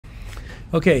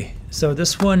Okay, so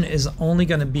this one is only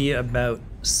going to be about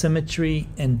symmetry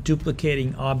and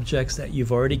duplicating objects that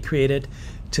you've already created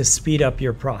to speed up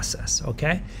your process.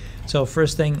 Okay, so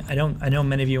first thing, I know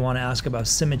many of you want to ask about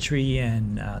symmetry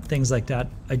and things like that.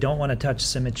 I don't want to touch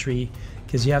symmetry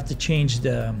because you have to change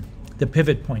the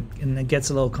pivot point and it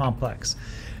gets a little complex.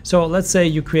 So let's say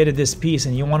you created this piece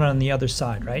and you want it on the other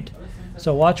side, right?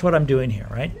 So watch what I'm doing here,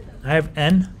 right? I have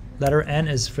N, letter N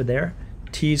is for there,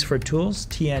 T is for tools,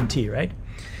 TNT, right?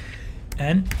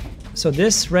 And so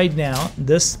this right now,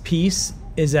 this piece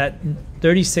is at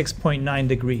 36.9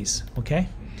 degrees, okay?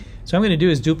 So I'm going to do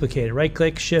is duplicate it. Right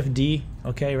click, Shift D,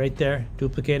 okay, right there,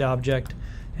 duplicate object,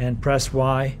 and press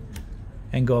Y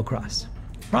and go across.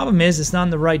 Problem is it's not in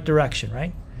the right direction,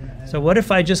 right? So what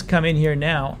if I just come in here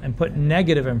now and put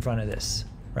negative in front of this,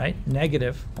 right?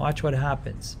 Negative, watch what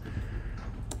happens.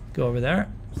 Go over there,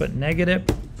 put negative,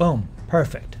 boom,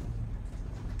 perfect.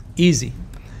 Easy.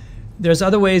 There's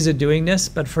other ways of doing this,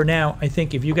 but for now, I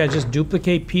think if you guys just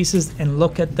duplicate pieces and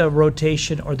look at the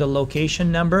rotation or the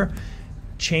location number,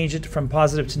 change it from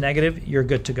positive to negative, you're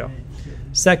good to go.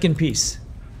 Second piece,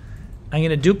 I'm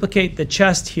going to duplicate the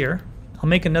chest here. I'll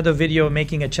make another video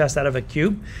making a chest out of a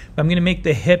cube, but I'm going to make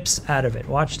the hips out of it.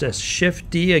 Watch this. Shift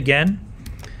D again,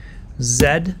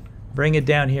 Z, bring it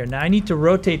down here. Now I need to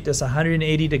rotate this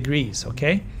 180 degrees,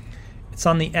 okay? It's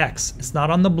on the X. It's not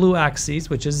on the blue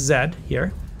axis, which is Z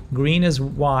here. Green is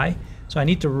Y, so I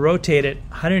need to rotate it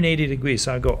 180 degrees.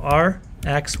 So I go R,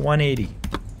 X, 180.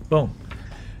 Boom.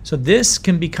 So this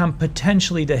can become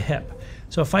potentially the hip.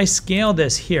 So if I scale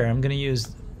this here, I'm going to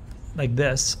use like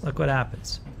this. Look what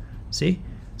happens. See?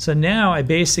 So now I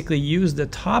basically use the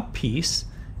top piece,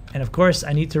 and of course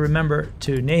I need to remember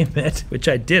to name it, which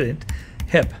I didn't,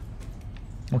 hip.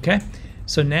 Okay?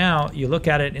 So now you look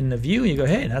at it in the view, you go,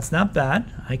 hey, that's not bad.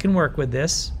 I can work with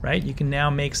this, right? You can now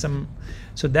make some.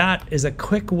 So that is a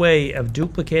quick way of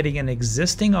duplicating an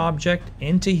existing object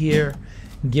into here,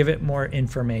 give it more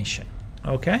information.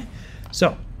 Okay?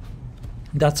 So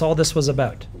that's all this was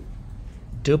about.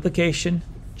 Duplication,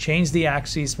 change the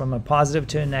axes from a positive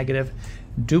to a negative,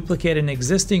 duplicate an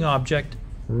existing object,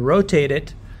 rotate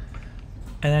it,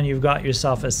 and then you've got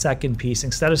yourself a second piece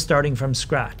instead of starting from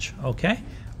scratch. Okay?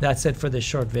 That's it for this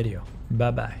short video.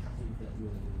 Bye-bye.